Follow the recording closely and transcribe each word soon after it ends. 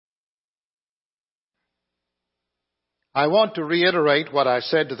I want to reiterate what I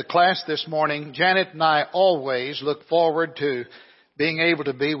said to the class this morning. Janet and I always look forward to being able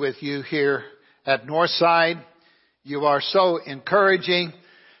to be with you here at Northside. You are so encouraging.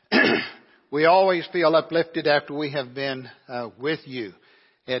 We always feel uplifted after we have been with you.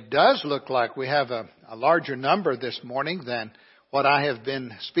 It does look like we have a larger number this morning than what I have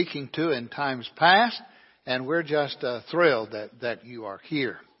been speaking to in times past, and we're just thrilled that you are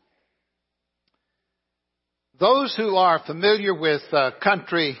here. Those who are familiar with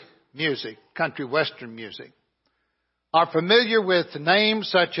country music, country western music, are familiar with names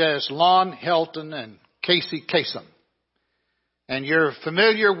such as Lon Helton and Casey Kasem. And you're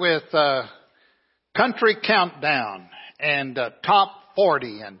familiar with Country Countdown and Top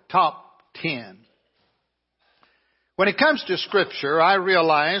 40 and Top 10. When it comes to Scripture, I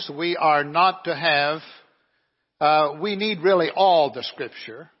realize we are not to have, we need really all the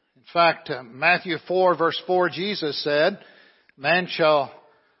Scripture. In fact, Matthew 4 verse 4, Jesus said, man shall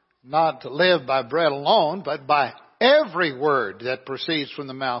not live by bread alone, but by every word that proceeds from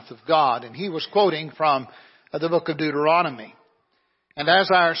the mouth of God. And he was quoting from the book of Deuteronomy. And as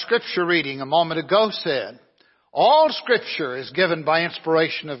our scripture reading a moment ago said, all Scripture is given by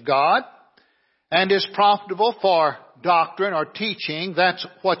inspiration of God and is profitable for doctrine or teaching. That's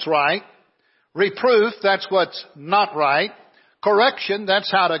what's right. Reproof, that's what's not right. Correction,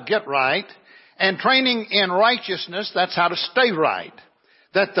 that's how to get right. And training in righteousness, that's how to stay right.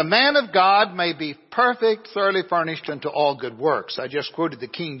 That the man of God may be perfect, thoroughly furnished unto all good works. I just quoted the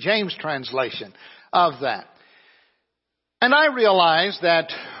King James translation of that. And I realize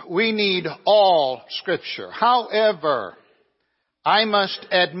that we need all Scripture. However, I must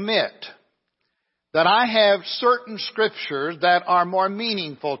admit that I have certain Scriptures that are more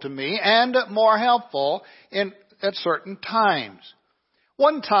meaningful to me and more helpful at certain times.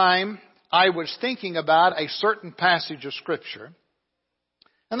 One time, I was thinking about a certain passage of Scripture,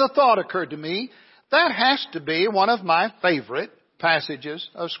 and the thought occurred to me, that has to be one of my favorite passages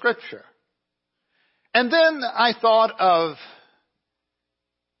of Scripture. And then I thought of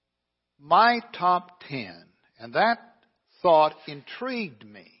my top 10, and that thought intrigued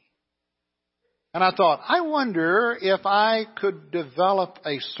me. And I thought, I wonder if I could develop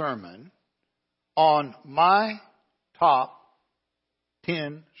a sermon on my top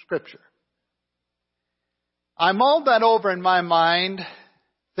 10 Scripture. I mulled that over in my mind,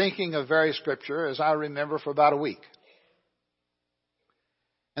 thinking of various Scripture, as I remember, for about a week.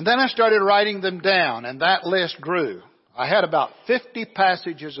 And then I started writing them down, and that list grew. I had about 50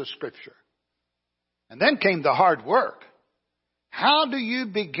 passages of Scripture. And then came the hard work. How do you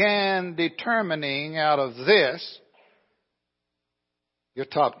begin determining out of this your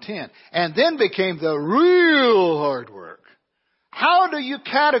top 10? And then became the real hard work. How do you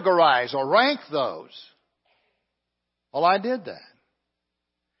categorize or rank those? Well, I did that.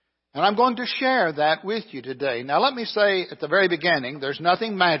 And I'm going to share that with you today. Now, let me say at the very beginning, there's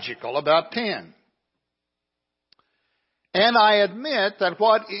nothing magical about 10. And I admit that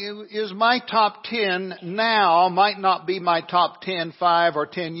what is my top 10 now might not be my top 10 5 or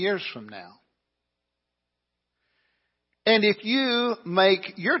 10 years from now. And if you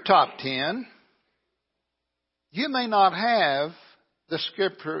make your top 10, you may not have the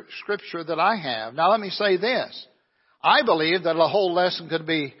scripture that I have. Now, let me say this. I believe that a whole lesson could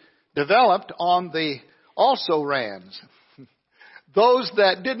be developed on the also-rans. Those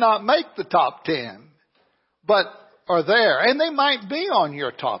that did not make the top 10, but are there. And they might be on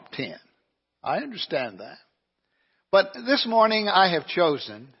your top 10. I understand that. But this morning I have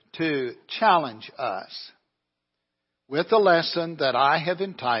chosen to challenge us with a lesson that I have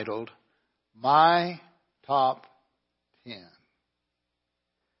entitled, My Top 10.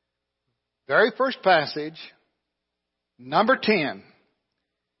 Very first passage, number 10,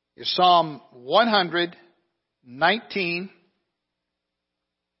 is Psalm 119,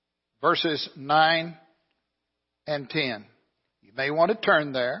 verses 9 and 10. You may want to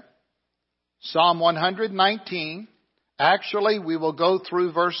turn there. Psalm 119. Actually, we will go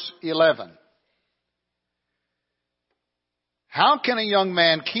through verse 11. How can a young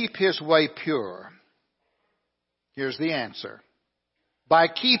man keep his way pure? Here's the answer. By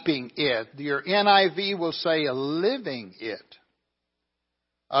keeping it. Your NIV will say living it.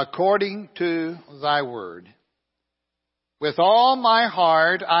 According to thy word. With all my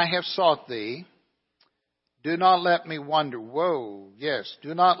heart I have sought thee. Do not let me wander.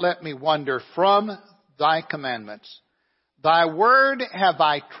 Do not let me wander from thy commandments. Thy word have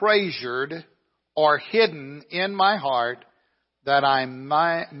I treasured or hidden in my heart, that I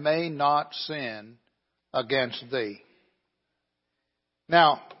may not sin against thee.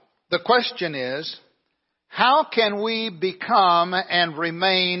 Now, the question is, How can we become and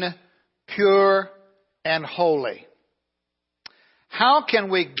remain pure and holy? How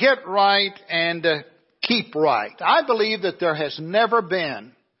can we get right and keep right? I believe that there has never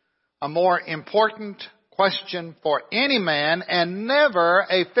been a more important question for any man, and never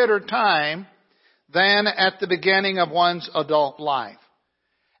a fitter time than at the beginning of one's adult life.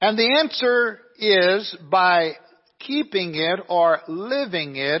 And the answer is by keeping it or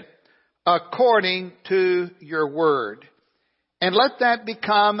living it according to your word. And let that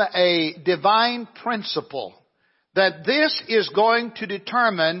become a divine principle, that this is going to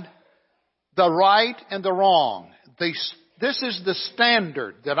determine the right and the wrong. This is the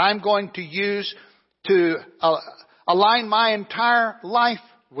standard that I'm going to use to align my entire life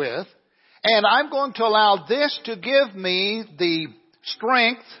with. And I'm going to allow this to give me the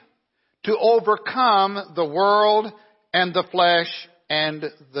strength to overcome the world and the flesh and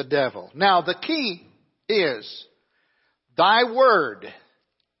the devil. Now, the key is thy word,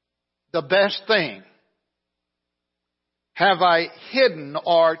 the best thing, have I hidden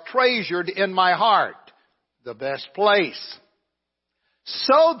or treasured in my heart, the best place,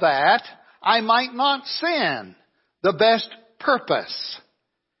 so that I might not sin, the best purpose.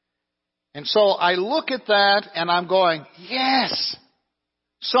 And so I look at that and I'm going, yes!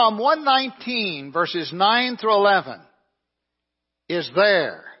 Psalm 119 verses 9 through 11 is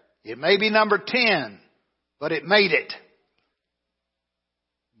there. It may be number 10, but it made it.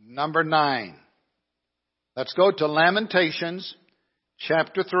 Number 9. Let's go to Lamentations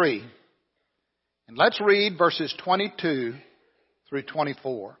chapter 3. And let's read verses 22 through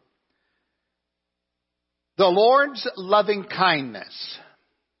 24. The Lord's loving kindness,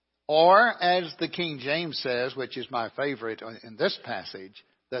 or as the King James says, which is my favorite in this passage,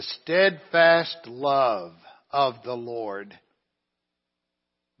 the steadfast love of the Lord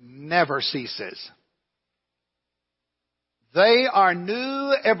never ceases. They are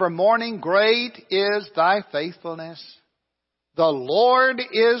new every morning. Great is thy faithfulness. The Lord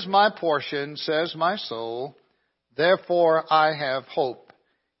is my portion, says my soul. Therefore I have hope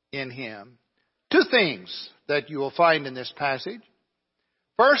in him. Two things that you will find in this passage.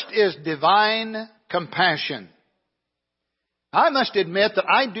 First is divine compassion. I must admit that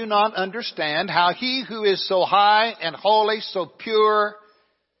I do not understand how he who is so high and holy, so pure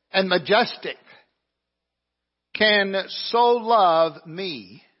and majestic, can so love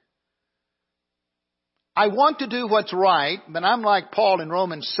me. I want to do what's right, but I'm like Paul in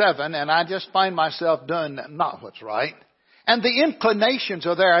Romans 7, and I just find myself doing not what's right. And the inclinations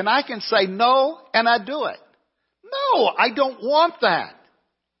are there, and I can say no, and I do it. No, I don't want that.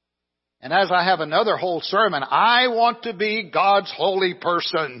 And as I have another whole sermon, I want to be God's holy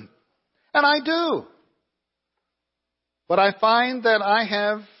person. And I do. But I find that I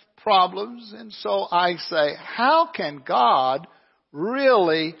have problems, and so I say, how can God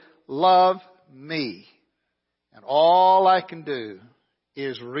really love me? And all I can do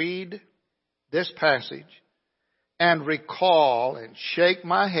is read this passage and recall and shake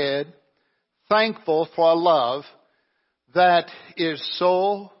my head, thankful for a love that is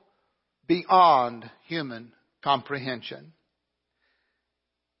so beyond human comprehension.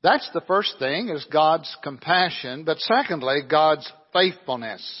 That's the first thing, is God's compassion, but secondly, God's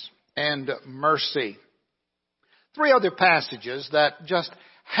faithfulness and mercy. Three other passages that just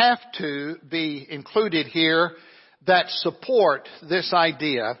have to be included here that support this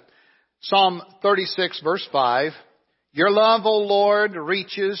idea. Psalm 36 verse 5, your love, O Lord,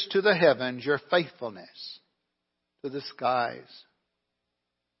 reaches to the heavens, your faithfulness to the skies.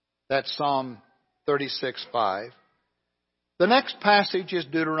 That's Psalm 36:5. The next passage is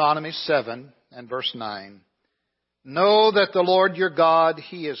Deuteronomy 7 and verse 9. Know that the Lord your God,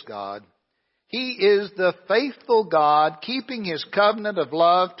 He is God. He is the faithful God, keeping His covenant of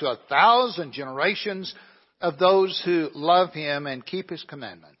love to 1,000 generations of those who love Him and keep His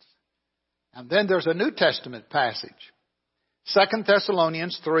commandments. And then there's a New Testament passage. 2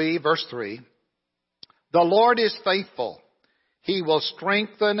 Thessalonians 3 verse 3. The Lord is faithful. He will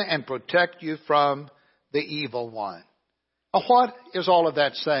strengthen and protect you from the evil one. Now, what is all of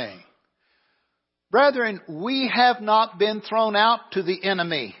that saying? Brethren, we have not been thrown out to the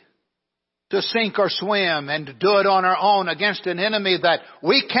enemy to sink or swim and to do it on our own against an enemy that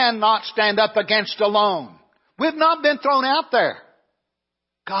we cannot stand up against alone. We've not been thrown out there.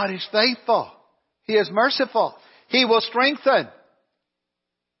 God is faithful. He is merciful. He will strengthen.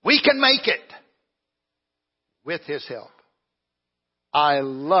 We can make it with His help. I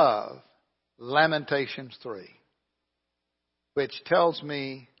love Lamentations 3, which tells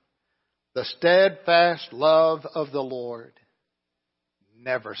me the steadfast love of the Lord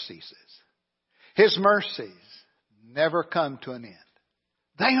never ceases. His mercies never come to an end.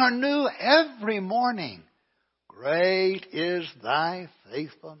 They are new every morning. Great is thy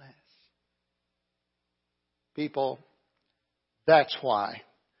faithfulness. People, that's why.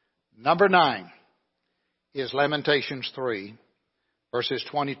 Number 9 is Lamentations 3, verses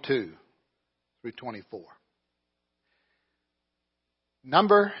 22 through 24.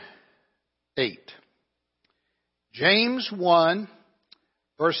 Number 8. James 1,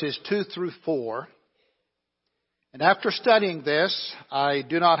 verses 2 through 4. And after studying this, I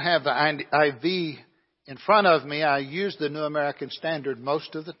do not have the NIV in front of me. I use the New American Standard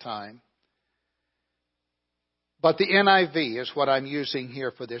most of the time. But the NIV is what I'm using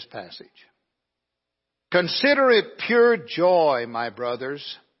here for this passage. Consider it pure joy, my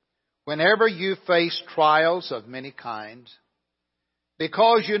brothers, whenever you face trials of many kinds,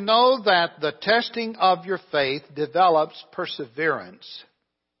 because you know that the testing of your faith develops perseverance.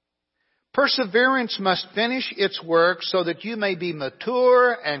 Perseverance must finish its work so that you may be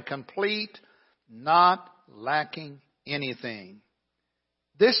mature and complete, not lacking anything.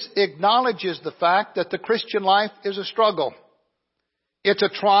 This acknowledges the fact that the Christian life is a struggle. It's a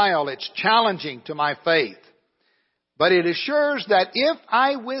trial. It's challenging to my faith. But it assures that if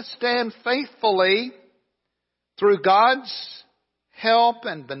I withstand faithfully through God's help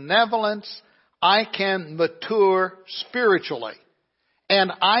and benevolence, I can mature spiritually.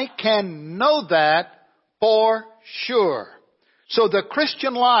 And I can know that for sure. So the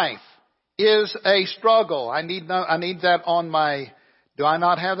Christian life is a struggle. I need that on my... Do I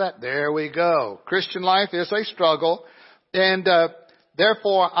not have that? There we go. Christian life is a struggle. And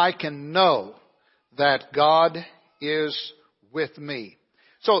therefore I can know that God is with me.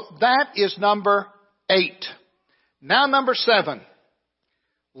 So that is number 8. Now number 7.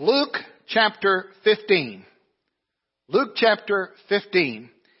 Luke chapter 15. Luke chapter 15.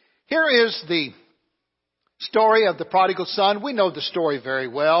 Here is the story of the prodigal son. We know the story very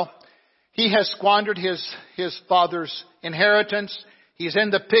well. He has squandered his father's inheritance. He's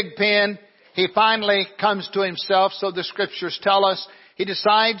in the pig pen. He finally comes to himself, so the scriptures tell us.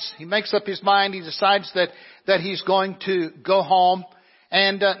 He makes up his mind. He decides that he's going to go home.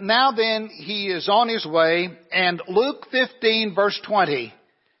 And now then, he is on his way. And Luke 15, verse 20,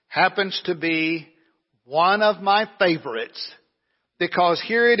 happens to be one of my favorites. Because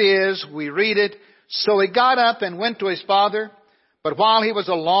here it is, we read it. So he got up and went to his father. But while he was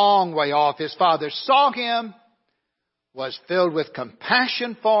a long way off, his father saw him, was filled with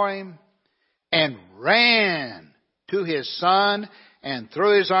compassion for him, and ran to his son and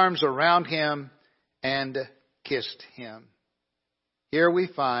threw his arms around him and kissed him. Here we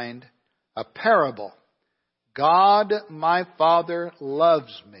find a parable. God, my Father,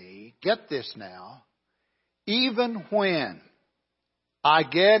 loves me. Get this now. Even when I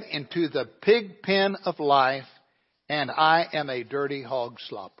get into the pig pen of life and I am a dirty hog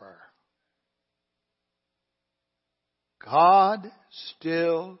slopper, God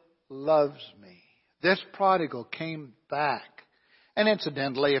still loves me. This prodigal came back. And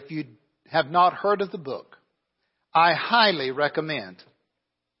incidentally, if you have not heard of the book, I highly recommend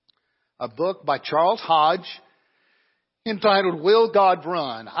a book by Charles Hodge entitled Will God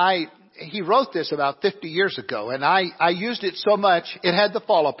Run? He wrote this about 50 years ago, and I used it so much it had the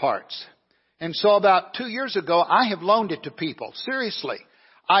fall aparts. And so about 2 years ago, I have loaned it to people. Seriously.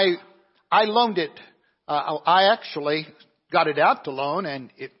 I loaned it. I actually got it out to loan,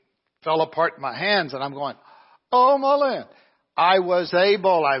 and it fell apart in my hands, and I'm going, oh, Mullen.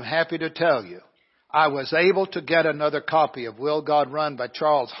 I'm happy to tell you, I was able to get another copy of Will God Run by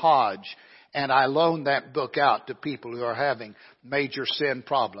Charles Hodge, and I loaned that book out to people who are having major sin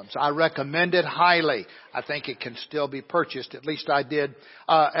problems. I recommend it highly. I think it can still be purchased. At least I did,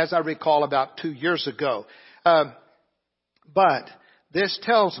 as I recall, about 2 years ago. But this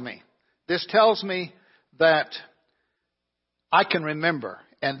tells me that I can remember,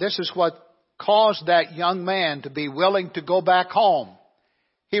 and this is what caused that young man to be willing to go back home.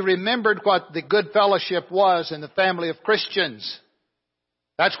 He remembered what the good fellowship was in the family of Christians.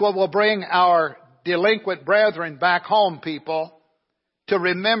 That's what will bring our delinquent brethren back home, people, to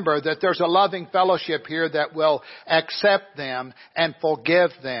remember that there's a loving fellowship here that will accept them and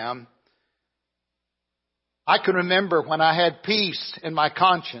forgive them. I can remember when I had peace in my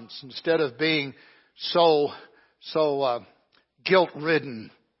conscience instead of being so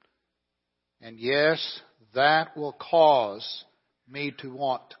guilt-ridden. And yes, that will cause me to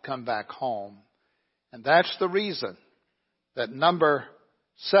want to come back home. And that's the reason that number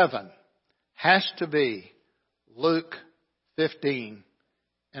 7 has to be Luke 15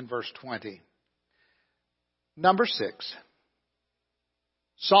 and verse 20. Number 6.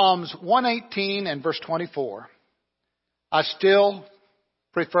 Psalms 118 and verse 24. I still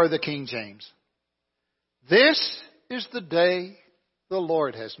prefer the King James. This is the day the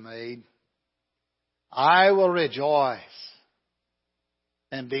Lord has made. I will rejoice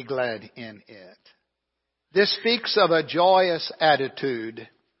and be glad in it. This speaks of a joyous attitude.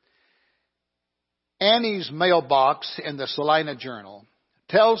 Annie's mailbox in the Salina Journal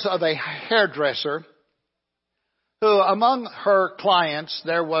tells of a hairdresser who, among her clients,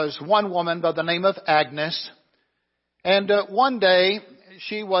 there was one woman by the name of Agnes. And one day,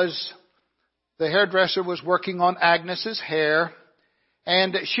 the hairdresser was working on Agnes's hair,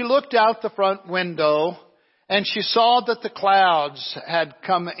 and she looked out the front window, and she saw that the clouds had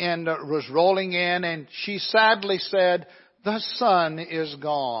come in, was rolling in, and she sadly said, "The sun is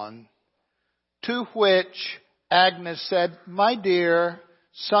gone." To which Agnes said, "My dear,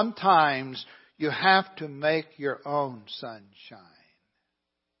 sometimes you have to make your own sunshine."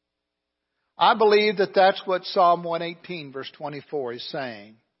 I believe that that's what Psalm 118 verse 24 is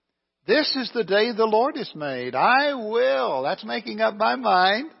saying. This is the day the Lord has made. I will, that's making up my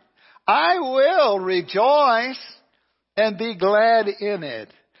mind, I will rejoice and be glad in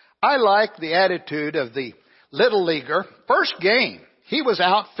it. I like the attitude of the little leaguer. First game, he was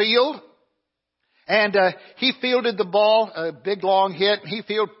outfield, and he fielded the ball, a big long hit. He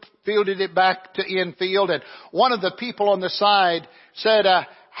fielded it back to infield, and one of the people on the side said,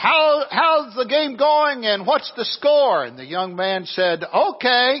 how's the game going and what's the score? And the young man said,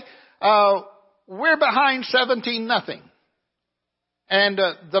 "Okay, we're behind 17-0. And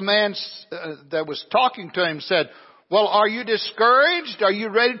the man that was talking to him said, "Well, are you discouraged? Are you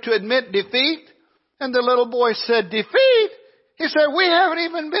ready to admit defeat?" And the little boy said, "Defeat?" He said, "We haven't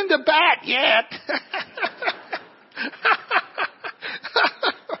even been to bat yet."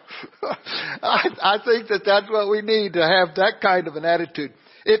 I think that that's what we need, to have that kind of an attitude.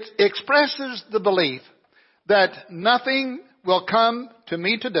 It expresses the belief that nothing will come to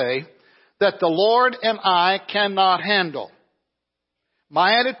me today that the Lord and I cannot handle.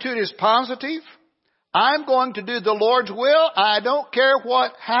 My attitude is positive. I'm going to do the Lord's will. I don't care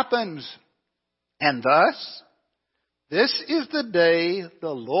what happens. And thus, this is the day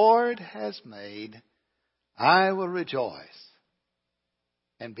the Lord has made. I will rejoice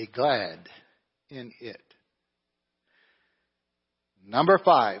and be glad in it. Number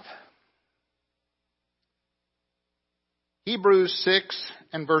 5. Hebrews 6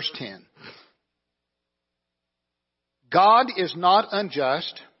 and verse 10. God is not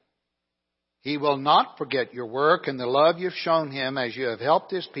unjust. He will not forget your work and the love you've shown Him as you have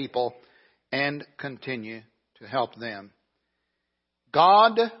helped His people and continue to help them.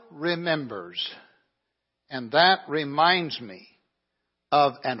 God remembers. And that reminds me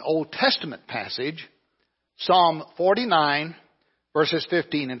of an Old Testament passage, Psalm 49, verses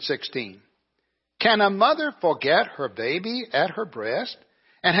 15 and 16. Can a mother forget her baby at her breast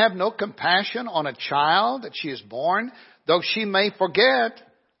and have no compassion on a child that she has born? Though she may forget,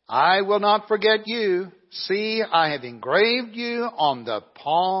 I will not forget you. See, I have engraved you on the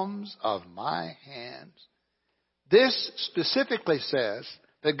palms of my hands. This specifically says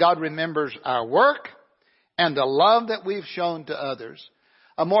that God remembers our work and the love that we've shown to others.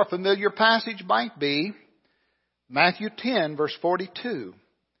 A more familiar passage might be Matthew 10, verse 42.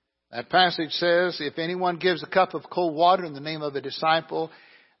 That passage says, if anyone gives a cup of cold water in the name of a disciple,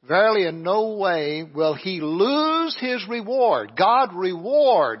 verily in no way will he lose his reward. God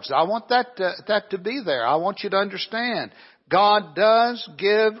rewards. I want that to be there. I want you to understand. God does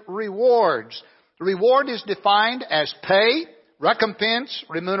give rewards. The reward is defined as pay, recompense,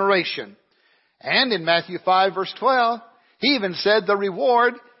 remuneration. And in Matthew 5, verse 12, He even said the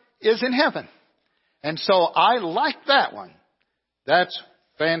reward is in heaven. And so I like that one. That's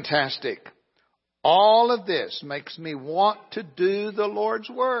fantastic. All of this makes me want to do the Lord's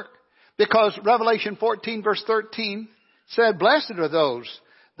work. Because Revelation 14 verse 13 said, blessed are those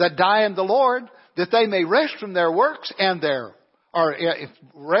that die in the Lord, that they may rest from their works and their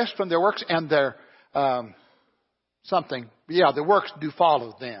the works do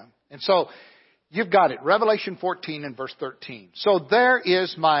follow them. And so you've got it. Revelation 14 and verse 13. So there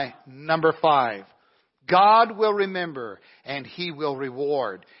is my number 5. God will remember and He will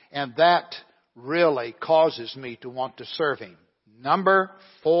reward. And that really causes me to want to serve Him. Number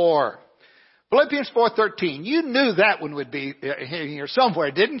 4. Philippians 4:13. You knew that one would be here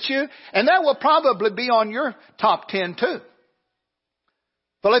somewhere, didn't you? And that will probably be on your top 10 too.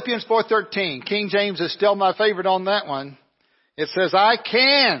 Philippians 4:13. King James is still my favorite on that one. It says, I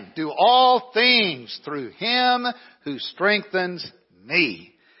can do all things through Him who strengthens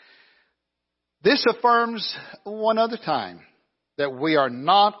me. This affirms one other time that we are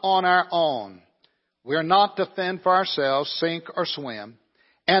not on our own. We are not to fend for ourselves, sink or swim.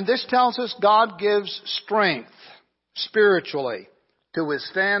 And this tells us God gives strength spiritually to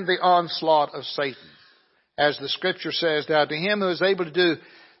withstand the onslaught of Satan. As the Scripture says, now to Him who is able to do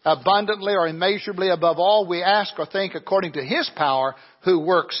abundantly or immeasurably above all we ask or think according to His power who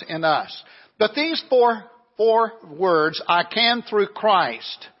works in us. But these four words, I can through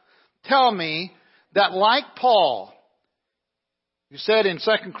Christ, tell me that like Paul, you said in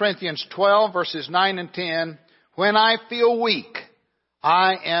 2 Corinthians 12 verses 9 and 10, when I feel weak,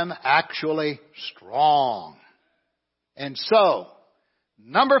 I am actually strong. And so,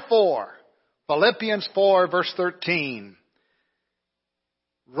 number 4, Philippians 4 verse 13.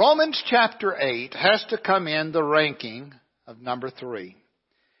 Romans chapter 8 has to come in the ranking of number 3.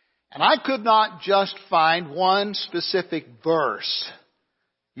 And I could not just find one specific verse.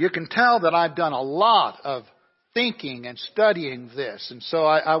 You can tell that I've done a lot of thinking and studying this. And so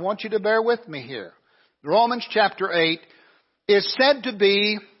I want you to bear with me here. Romans chapter 8 is said to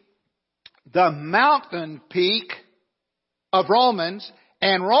be the mountain peak of Romans.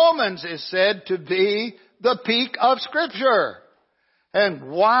 And Romans is said to be the peak of Scripture.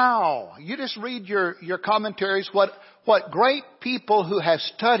 And wow, you just read your commentaries, what great people who have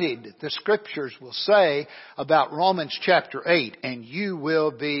studied the Scriptures will say about Romans chapter 8, and you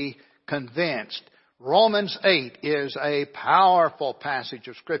will be convinced. Romans 8 is a powerful passage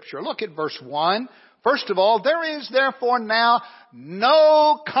of Scripture. Look at verse 1. First of all, there is therefore now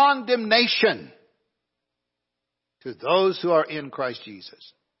no condemnation to those who are in Christ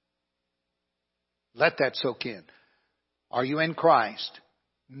Jesus. Let that soak in. Are you in Christ?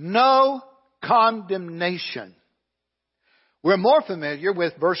 No condemnation. We're more familiar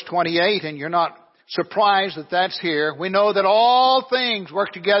with verse 28, and you're not surprised that that's here. We know that all things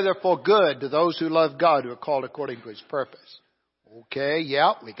work together for good to those who love God, who are called according to His purpose. Okay,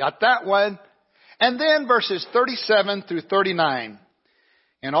 yeah, we got that one. And then verses 37 through 39.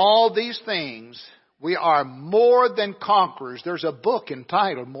 In all these things, we are more than conquerors. There's a book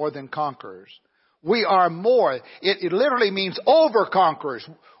entitled More Than Conquerors. We are more. It literally means over conquerors.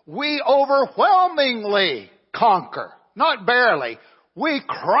 We overwhelmingly conquer. Not barely. We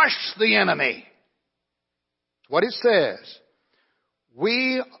crush the enemy. That's what it says.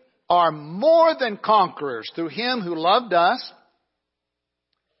 We are more than conquerors through Him who loved us.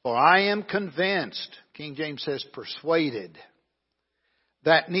 For I am convinced, King James says persuaded,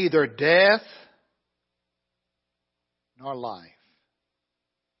 that neither death nor life,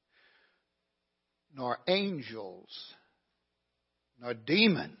 nor angels, nor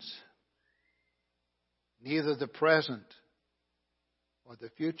demons, neither the present or the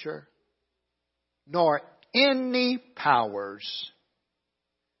future, nor any powers,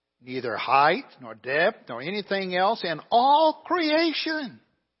 neither height nor depth nor anything else in all creation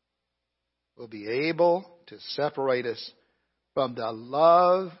will be able to separate us from the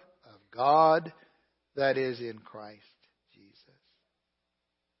love of God that is in Christ Jesus.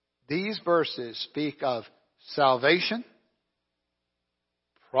 These verses speak of salvation,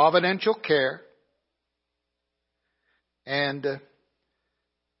 providential care, and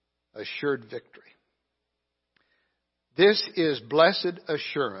assured victory. This is blessed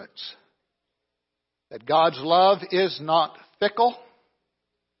assurance that God's love is not fickle,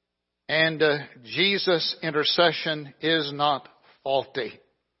 and Jesus' intercession is not faulty.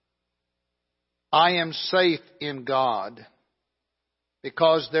 I am safe in God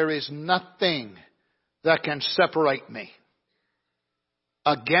because there is nothing that can separate me.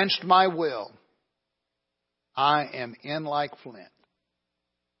 Against my will, I am in like flint.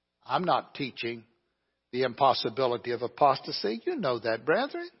 I'm not teaching the impossibility of apostasy. You know that,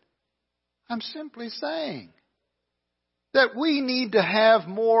 brethren. I'm simply saying that we need to have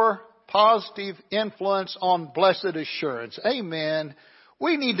more positive influence on blessed assurance. Amen.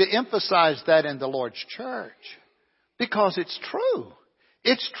 We need to emphasize that in the Lord's church because it's true.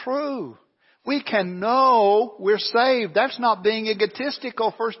 It's true. We can know we're saved. That's not being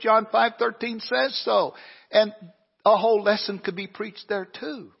egotistical. 1 John 5:13 says so. And a whole lesson could be preached there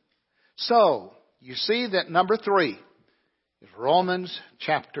too. So, you see that number 3 is Romans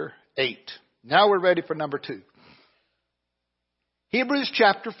chapter 8. Now we're ready for number 2. Hebrews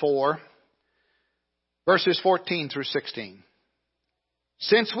chapter 4, verses 14 through 16.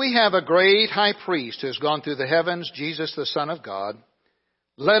 Since we have a great high priest who has gone through the heavens, Jesus the Son of God,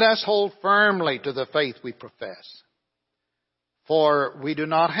 let us hold firmly to the faith we profess. For we do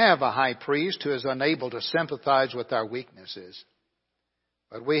not have a high priest who is unable to sympathize with our weaknesses.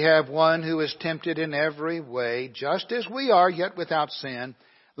 But we have one who is tempted in every way, just as we are, yet without sin.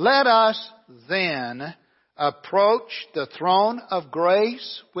 Let us then approach the throne of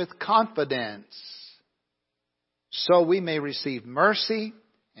grace with confidence, so we may receive mercy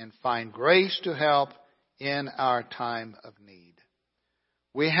and find grace to help in our time of need.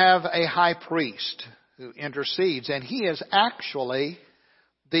 We have a high priest who intercedes, and he is actually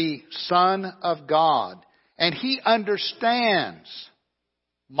the Son of God. And he understands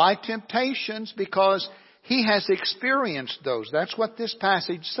my temptations because he has experienced those. That's what this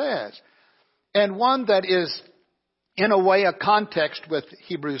passage says. And one that is, in a way, a context with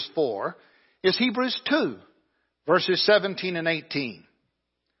Hebrews 4 is Hebrews 2, verses 17 and 18.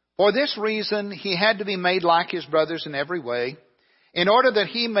 For this reason, he had to be made like his brothers in every way, in order that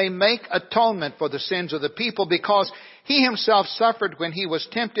he may make atonement for the sins of the people, because he himself suffered when he was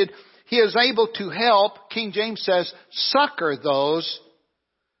tempted. He is able to help, King James says, succor those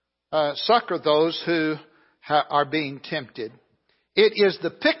who are being tempted. It is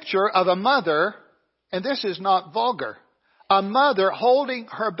the picture of a mother, and this is not vulgar, a mother holding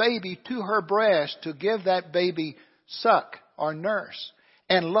her baby to her breast to give that baby suck or nurse,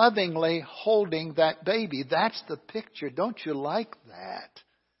 and lovingly holding that baby. That's the picture. Don't you like that?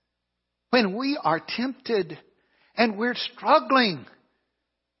 When we are tempted and we're struggling,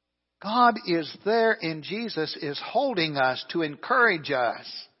 God is there in Jesus, is holding us to encourage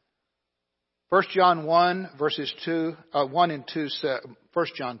us. 1 John 1 verses 2, 1 and 2, 1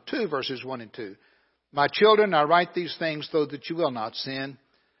 John 2 verses 1 and 2. My children, I write these things so that you will not sin.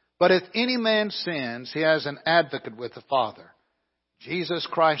 But if any man sins, he has an advocate with the Father, Jesus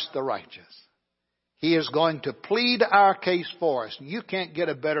Christ the righteous. He is going to plead our case for us. You can't get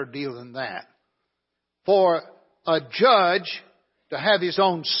a better deal than that. For a judge to have his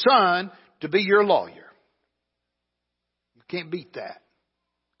own son to be your lawyer. You can't beat that.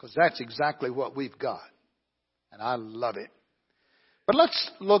 Because that's exactly what we've got. And I love it. But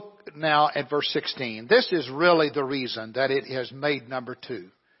let's look now at verse 16. This is really the reason that it has made number 2.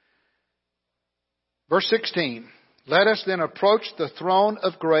 Verse 16. Let us then approach the throne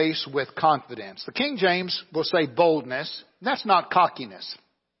of grace with confidence. The King James will say boldness. That's not cockiness.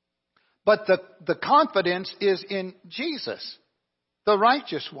 But the confidence is in Jesus, the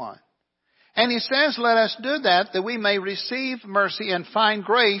righteous one. And he says, let us do that we may receive mercy and find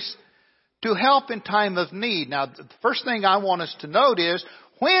grace to help in time of need. Now, the first thing I want us to note is,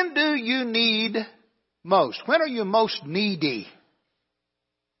 when do you need most? When are you most needy?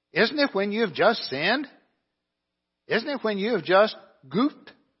 Isn't it when you have just sinned? Isn't it when you have just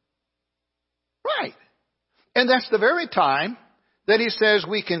goofed? Right. And that's the very time that he says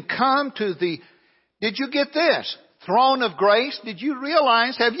we can come to the, did you get this? Throne of grace. Did you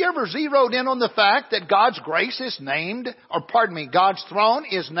realize, have you ever zeroed in on the fact that God's grace is named, God's throne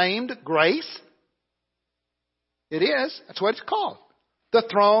is named grace? It is. That's what it's called. The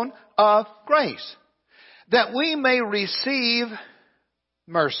throne of grace. That we may receive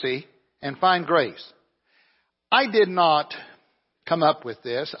mercy and find grace. I did not come up with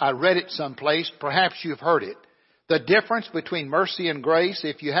this. I read it someplace. Perhaps you've heard it. The difference between mercy and grace.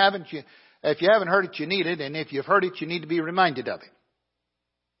 If you haven't heard it, you need it. And if you've heard it, you need to be reminded of it.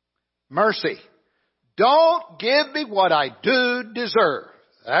 Mercy. Don't give me what I do deserve.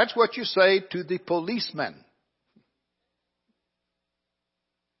 That's what you say to the policeman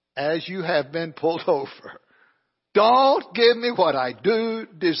as you have been pulled over. Don't give me what I do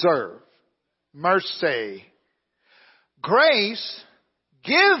deserve. Mercy. Grace,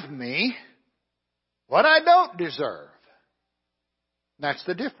 give me what I don't deserve. That's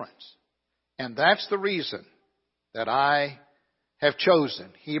the difference. And that's the reason that I have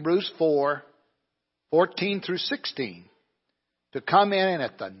chosen Hebrews 4, 14 through 16 to come in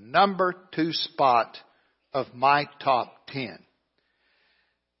at the number 2 spot of my top 10.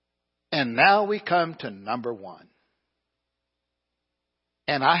 And now we come to number 1.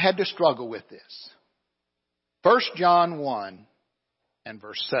 And I had to struggle with this. 1 John 1 and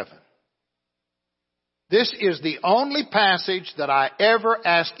verse 7. This is the only passage that I ever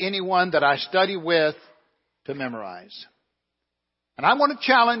ask anyone that I study with to memorize. And I want to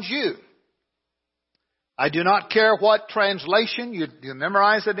challenge you. I do not care what translation you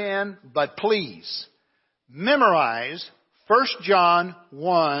memorize it in, but please memorize 1 John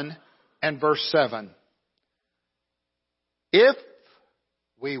 1 and verse 7. If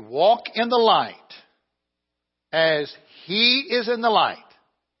we walk in the light as He is in the light,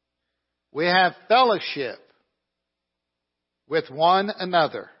 we have fellowship with one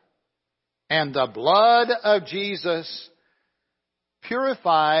another. And the blood of Jesus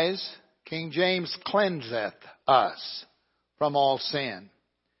purifies, King James, cleanseth us from all sin.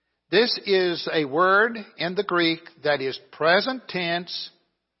 This is a word in the Greek that is present tense,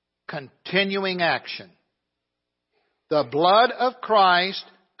 continuing action. The blood of Christ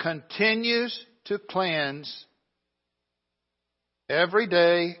continues to cleanse every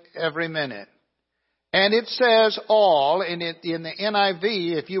day, every minute. And it says all, in the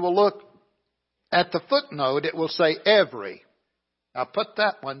NIV, if you will look at the footnote, it will say every. Now put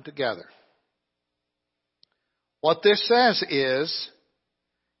that one together. What this says is,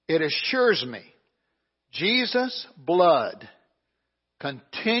 it assures me, Jesus' blood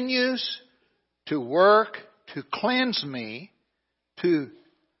continues to work to cleanse me,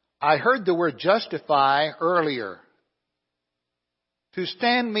 I heard the word justify earlier, to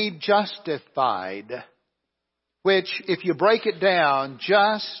stand me justified, which if you break it down,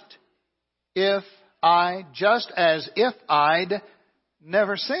 just as if I'd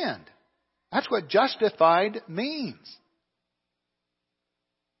never sinned. That's what justified means.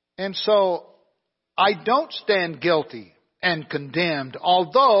 And so I don't stand guilty and condemned,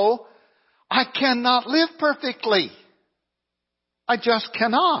 although I cannot live perfectly. I just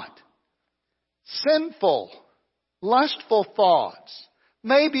cannot. Sinful, lustful thoughts.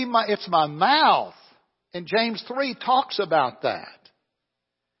 Maybe it's my mouth. And James 3 talks about that.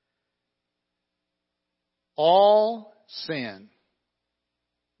 All sin.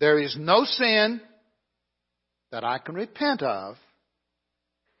 There is no sin that I can repent of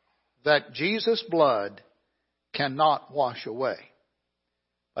that Jesus' blood cannot wash away.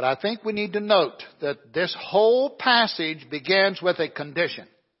 But I think we need to note that this whole passage begins with a condition.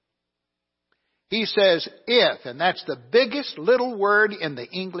 He says, if, and that's the biggest little word in the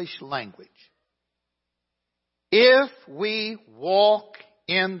English language. If we walk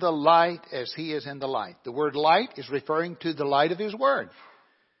in the light as He is in the light. The word light is referring to the light of His Word.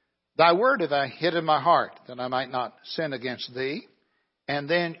 Thy word have I hid in my heart, that I might not sin against Thee. And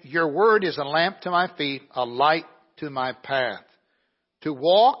then your word is a lamp to my feet, a light to my path. To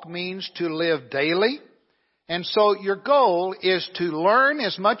walk means to live daily. And so your goal is to learn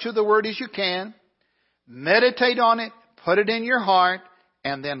as much of the Word as you can, meditate on it, put it in your heart,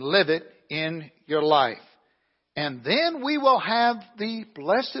 and then live it in your life. And then we will have the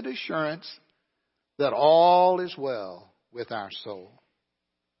blessed assurance that all is well with our soul.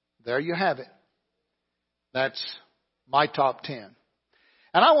 There you have it. That's my top 10.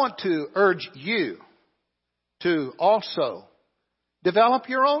 And I want to urge you to also develop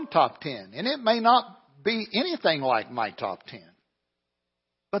your own top 10. And it may not be anything like my top 10.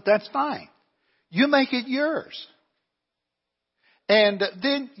 But that's fine. You make it yours. And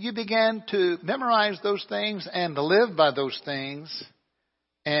then you begin to memorize those things and to live by those things.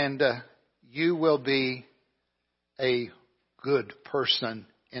 And you will be a good person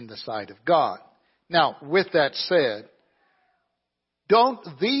in the sight of God. Now, with that said, don't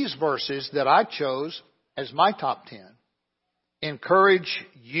these verses that I chose as my top 10 encourage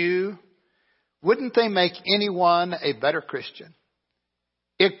you? Wouldn't they make anyone a better Christian?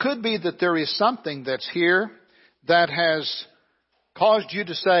 It could be that there is something that's here that has caused you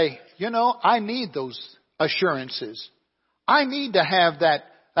to say, I need those assurances. I need to have that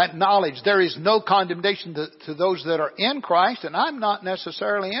knowledge. There is no condemnation to those that are in Christ, and I'm not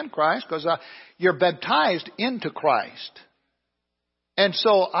necessarily in Christ because you're baptized into Christ. And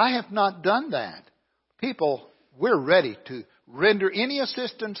so I have not done that. People, we're ready to render any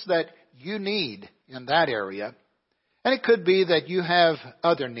assistance that you need in that area. And it could be that you have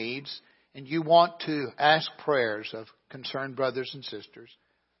other needs and you want to ask prayers of concerned brothers and sisters.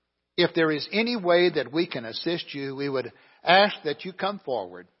 If there is any way that we can assist you, we would ask that you come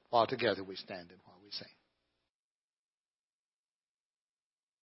forward while together we stand in